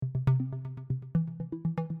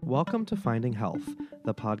Welcome to Finding Health,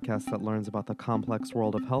 the podcast that learns about the complex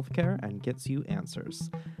world of healthcare and gets you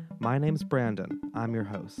answers. My name's Brandon. I'm your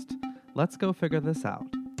host. Let's go figure this out.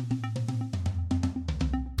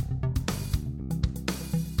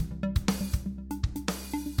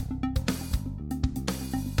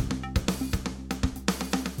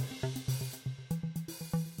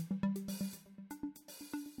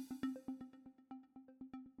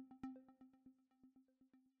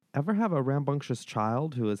 Ever have a rambunctious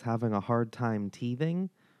child who is having a hard time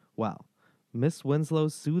teething? Well, Miss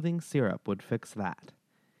Winslow's soothing syrup would fix that.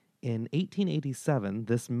 In 1887,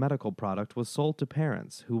 this medical product was sold to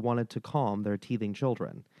parents who wanted to calm their teething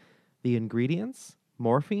children. The ingredients?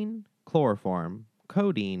 Morphine, chloroform,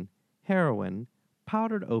 codeine, heroin,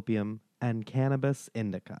 powdered opium, and cannabis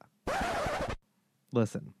indica.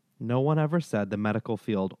 Listen, no one ever said the medical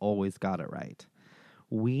field always got it right.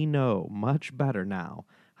 We know much better now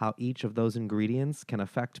how each of those ingredients can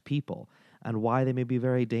affect people and why they may be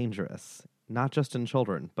very dangerous, not just in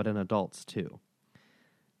children, but in adults too.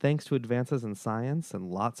 Thanks to advances in science and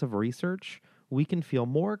lots of research, we can feel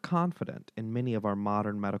more confident in many of our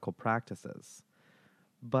modern medical practices.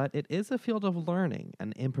 But it is a field of learning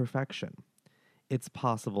and imperfection. It's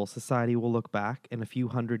possible society will look back in a few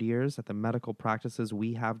hundred years at the medical practices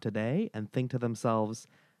we have today and think to themselves,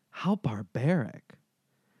 how barbaric.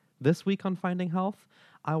 This week on Finding Health,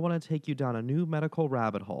 I want to take you down a new medical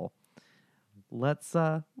rabbit hole. Let's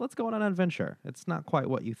go on an adventure. It's not quite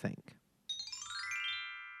what you think.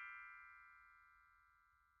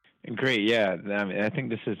 Great, yeah. I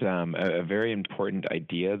think this is a very important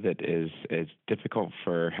idea that is difficult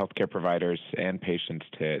for healthcare providers and patients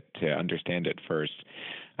to understand at first,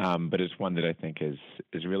 but it's one that I think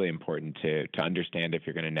is really important to understand if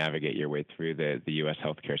you're going to navigate your way through the U.S.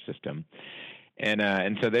 healthcare system.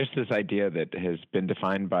 And so there's this idea that has been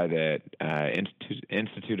defined by the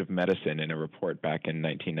Institute of Medicine in a report back in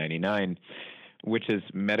 1999, which is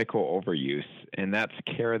medical overuse, and that's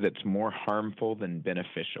care that's more harmful than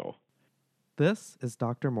beneficial. This is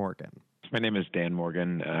Dr. Morgan. My name is Dan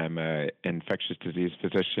Morgan. I'm an infectious disease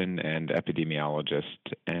physician and epidemiologist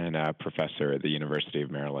and a professor at the University of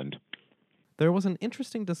Maryland. There was an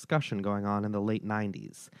interesting discussion going on in the late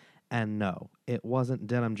 90s. And no, it wasn't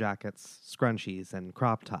denim jackets, scrunchies, and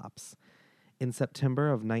crop tops. In September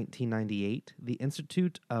of 1998, the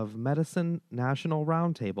Institute of Medicine National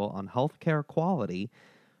Roundtable on Healthcare Quality,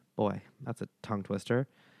 boy, that's a tongue twister,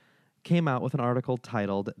 came out with an article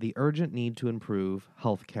titled The Urgent Need to Improve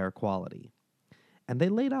Healthcare Quality. And they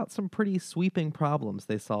laid out some pretty sweeping problems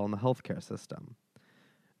they saw in the healthcare system.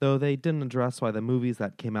 Though they didn't address why the movies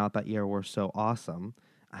that came out that year were so awesome,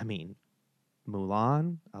 I mean,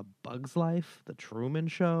 Mulan, A Bug's Life, The Truman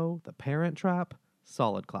Show, The Parent Trap,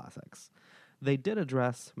 solid classics. They did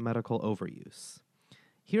address medical overuse.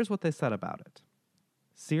 Here's what they said about it.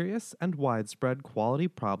 Serious and widespread quality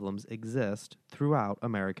problems exist throughout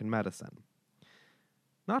American medicine.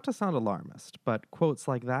 Not to sound alarmist, but quotes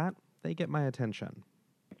like that, they get my attention.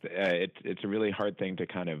 It's a really hard thing to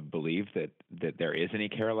kind of believe that there is any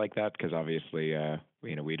care like that, because obviously,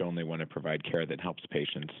 we'd only want to provide care that helps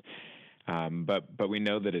patients. But we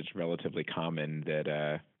know that it's relatively common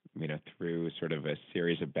that, through sort of a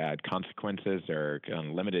series of bad consequences or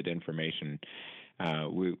limited information,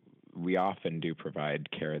 we often do provide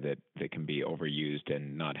care that can be overused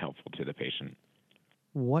and not helpful to the patient.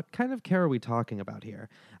 What kind of care are we talking about here?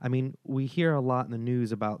 I mean, we hear a lot in the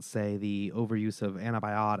news about, say, the overuse of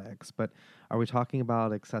antibiotics, but are we talking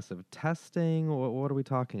about excessive testing? What are we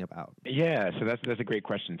talking about? Yeah, so that's a great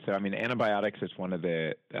question. So, I mean, antibiotics is one of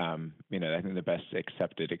the, I think the best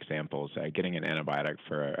accepted examples, getting an antibiotic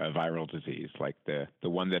for a viral disease like the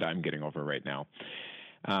one that I'm getting over right now.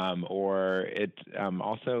 Or it's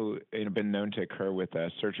also been known to occur with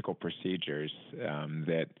surgical procedures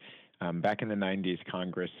that back in the 90s,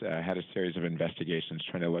 Congress had a series of investigations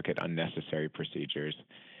trying to look at unnecessary procedures.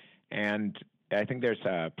 And I think there's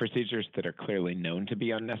procedures that are clearly known to be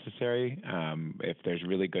unnecessary. If there's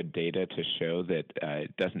really good data to show that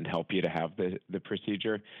it doesn't help you to have the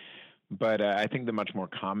procedure. But I think the much more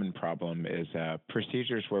common problem is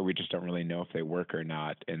procedures where we just don't really know if they work or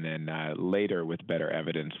not. And then later, with better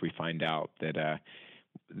evidence, we find out that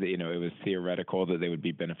it was theoretical that they would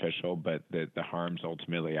be beneficial, but the harms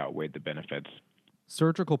ultimately outweighed the benefits.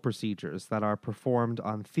 Surgical procedures that are performed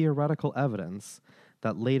on theoretical evidence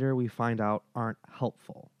that later we find out aren't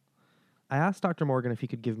helpful. I asked Dr. Morgan if he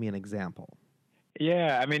could give me an example.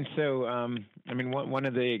 Yeah, one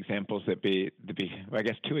of the examples well, I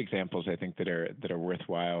guess two examples I think that are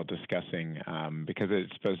worthwhile discussing because it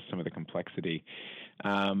exposes some of the complexity.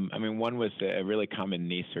 One was a really common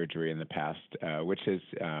knee surgery in the past, which is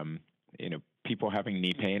people having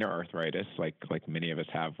knee pain or arthritis, like many of us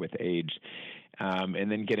have with age,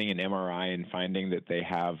 and then getting an MRI and finding that they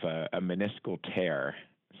have a meniscal tear.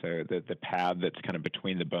 So the pad that's kind of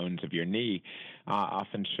between the bones of your knee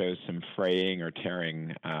often shows some fraying or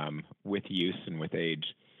tearing with use and with age.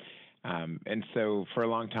 And so for a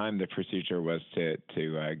long time, the procedure was to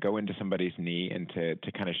go into somebody's knee and to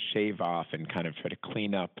kind of shave off and kind of try to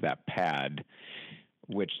clean up that pad,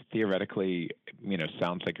 which theoretically,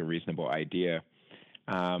 sounds like a reasonable idea.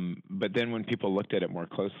 But then when people looked at it more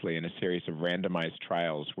closely in a series of randomized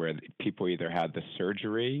trials where people either had the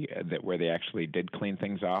surgery where they actually did clean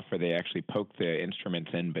things off, or they actually poked the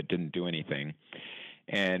instruments in but didn't do anything.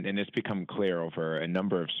 And it's become clear over a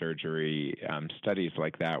number of surgery studies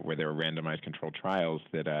like that, where there were randomized controlled trials,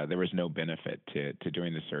 that there was no benefit to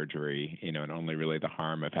doing the surgery, and only really the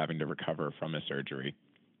harm of having to recover from a surgery.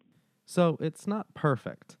 So it's not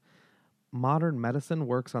perfect. Modern medicine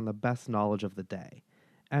works on the best knowledge of the day.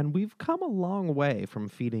 And we've come a long way from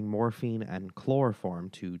feeding morphine and chloroform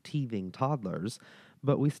to teething toddlers,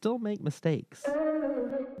 but we still make mistakes.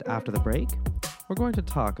 After the break, we're going to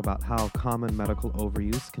talk about how common medical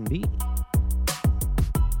overuse can be.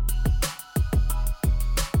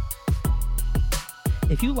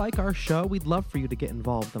 If you like our show, we'd love for you to get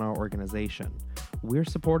involved in our organization. We're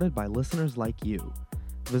supported by listeners like you.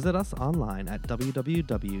 Visit us online at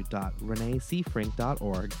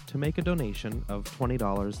www.reneecfrink.org to make a donation of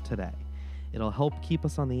 $20 today. It'll help keep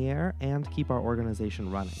us on the air and keep our organization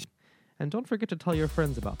running. And don't forget to tell your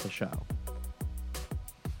friends about the show.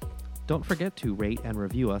 Don't forget to rate and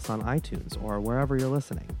review us on iTunes or wherever you're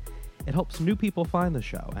listening. It helps new people find the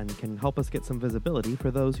show and can help us get some visibility for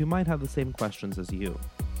those who might have the same questions as you.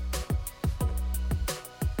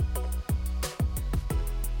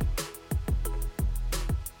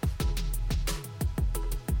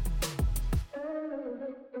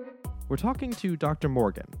 We're talking to Dr.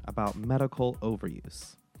 Morgan about medical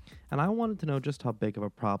overuse, and I wanted to know just how big of a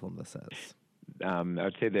problem this is. I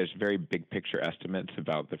would say there's very big picture estimates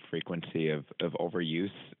about the frequency of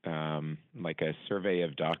overuse. Like a survey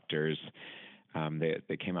of doctors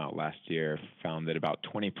that came out last year found that about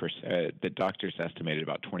 20%, the doctors estimated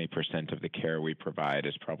about 20% of the care we provide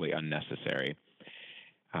is probably unnecessary.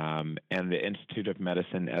 And the Institute of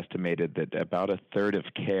Medicine estimated that about a third of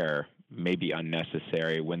care may be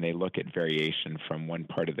unnecessary when they look at variation from one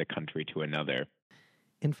part of the country to another.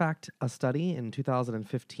 In fact, a study in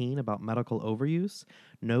 2015 about medical overuse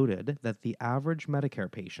noted that the average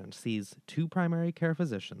Medicare patient sees 2 primary care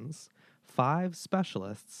physicians, 5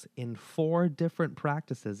 specialists in 4 different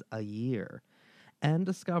practices a year, and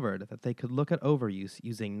discovered that they could look at overuse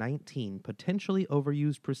using 19 potentially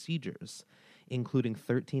overused procedures, including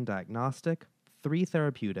 13 diagnostic, 3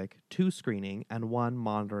 therapeutic, 2 screening, and 1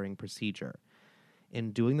 monitoring procedure.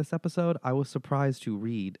 In doing this episode, I was surprised to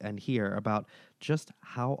read and hear about just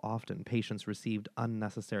how often patients received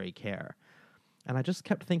unnecessary care. And I just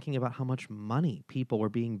kept thinking about how much money people were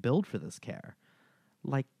being billed for this care.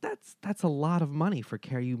 Like, that's a lot of money for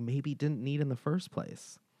care you maybe didn't need in the first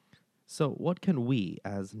place. So what can we,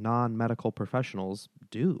 as non-medical professionals,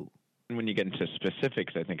 do? When you get into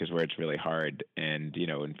specifics, I think is where it's really hard. And,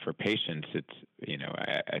 and for patients, it's,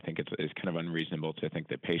 I think it's kind of unreasonable to think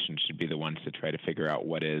that patients should be the ones to try to figure out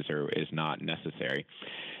what is or is not necessary.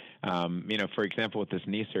 For example, with this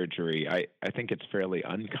knee surgery, I think it's fairly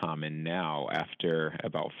uncommon now, after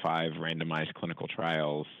about 5 randomized clinical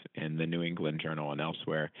trials in the New England Journal and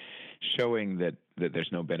elsewhere, showing that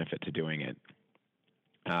there's no benefit to doing it.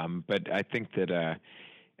 But I think that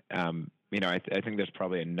I think there's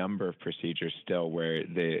probably a number of procedures still where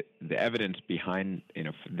the evidence behind,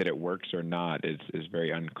 that it works or not is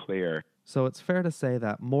very unclear. So it's fair to say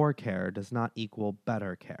that more care does not equal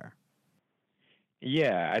better care.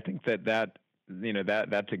 Yeah, I think that's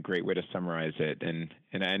a great way to summarize it. And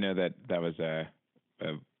I know that was that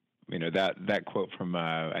quote from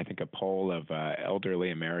I think a poll of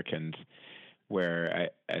elderly Americans, where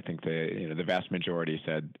I think the vast majority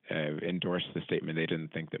said endorsed the statement. They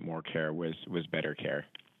didn't think that more care was better care.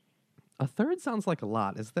 A third sounds like a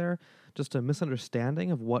lot. Is there just a misunderstanding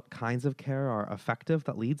of what kinds of care are effective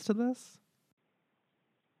that leads to this?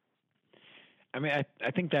 I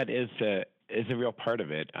think that is a real part of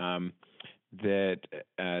it. That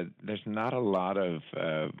there's not a lot of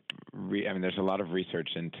there's a lot of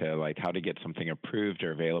research into like how to get something approved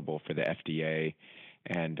or available for the FDA.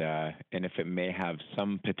 and if it may have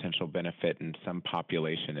some potential benefit in some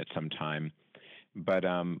population at some time. But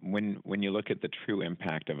when you look at the true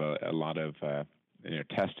impact of a lot of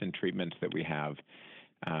tests and treatments that we have,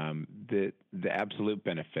 the absolute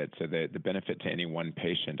benefit, so the benefit to any one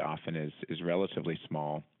patient often is relatively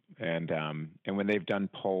small. And when they've done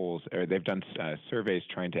polls or they've done surveys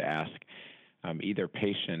trying to ask either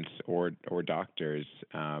patients or doctors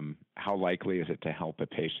how likely is it to help a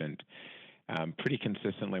patient, pretty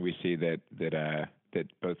consistently we see that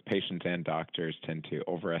both patients and doctors tend to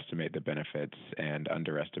overestimate the benefits and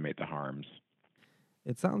underestimate the harms.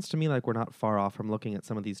 It sounds to me like we're not far off from looking at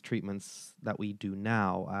some of these treatments that we do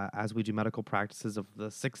now as we do medical practices of the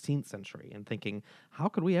 16th century and thinking, how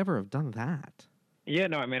could we ever have done that? Yeah,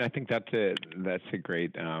 no, I mean, I think that's a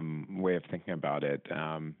great way of thinking about it.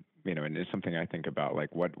 And it's something I think about,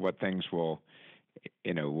 like what things will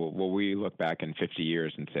we look back in 50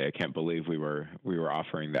 years and say, I can't believe we were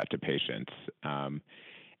offering that to patients.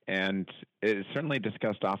 And it's certainly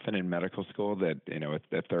discussed often in medical school that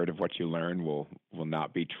a third of what you learn will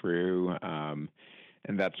not be true, and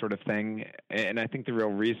that sort of thing. And I think the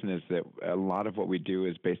real reason is that a lot of what we do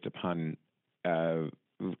is based upon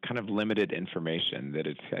kind of limited information, that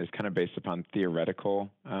it's kind of based upon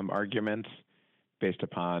theoretical arguments, based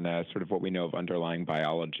upon sort of what we know of underlying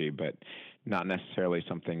biology, but not necessarily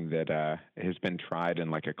something that has been tried in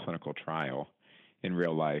like a clinical trial in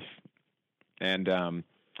real life. And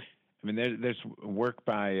I mean, there's work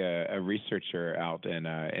by a researcher out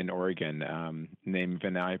in Oregon named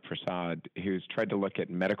Vinay Prasad, who's tried to look at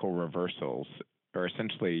medical reversals, or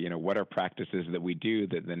essentially, what are practices that we do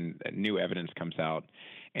that then new evidence comes out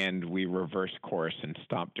and we reverse course and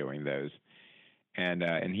stop doing those. And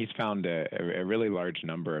he's found a really large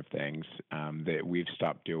number of things that we've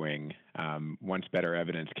stopped doing once better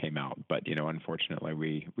evidence came out. But,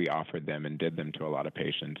 unfortunately, we offered them and did them to a lot of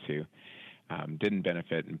patients who didn't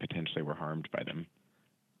benefit and potentially were harmed by them.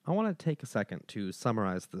 I want to take a second to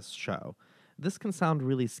summarize this show. This can sound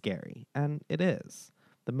really scary, and it is.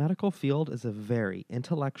 The medical field is a very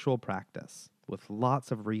intellectual practice with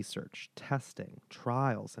lots of research, testing,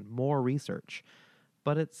 trials, and more research.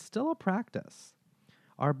 But it's still a practice.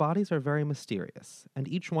 Our bodies are very mysterious, and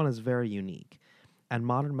each one is very unique. And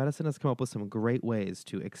modern medicine has come up with some great ways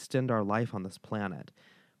to extend our life on this planet.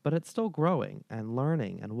 But it's still growing and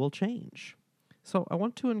learning and will change. So I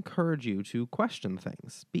want to encourage you to question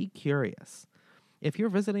things. Be curious. If you're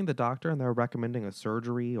visiting the doctor and they're recommending a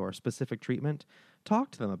surgery or a specific treatment,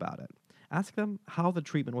 talk to them about it. Ask them how the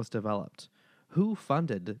treatment was developed. Who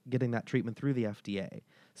funded getting that treatment through the FDA?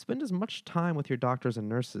 Spend as much time with your doctors and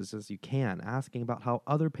nurses as you can asking about how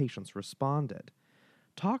other patients responded.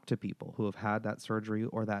 Talk to people who have had that surgery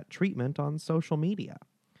or that treatment on social media.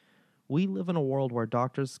 We live in a world where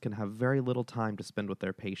doctors can have very little time to spend with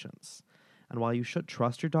their patients. And while you should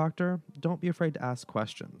trust your doctor, don't be afraid to ask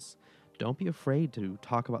questions. Don't be afraid to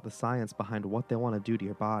talk about the science behind what they want to do to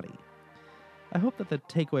your body. I hope that the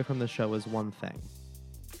takeaway from this show is one thing.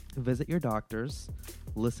 Visit your doctors,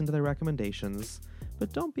 listen to their recommendations,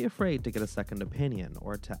 but don't be afraid to get a second opinion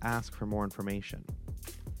or to ask for more information.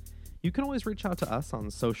 You can always reach out to us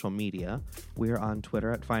on social media. We are on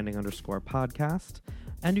Twitter at finding_podcast,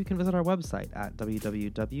 and you can visit our website at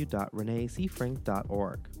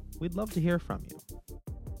www.reneecfrink.org. We'd love to hear from you.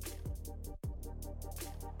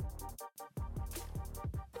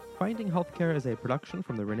 Finding Healthcare is a production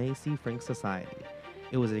from the Renee C. Frink Society.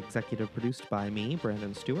 It was executive produced by me,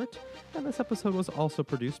 Brandon Stewart, and this episode was also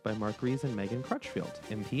produced by Mark Rees and Megan Crutchfield,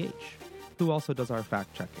 MPH, who also does our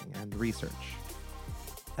fact-checking and research.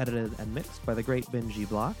 Edited and mixed by the great Benji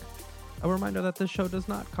Block. A reminder that this show does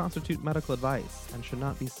not constitute medical advice and should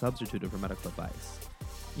not be substituted for medical advice.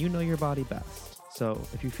 You know your body best. So,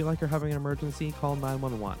 if you feel like you're having an emergency, call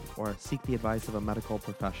 911 or seek the advice of a medical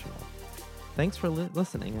professional. Thanks for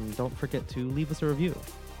listening, and don't forget to leave us a review.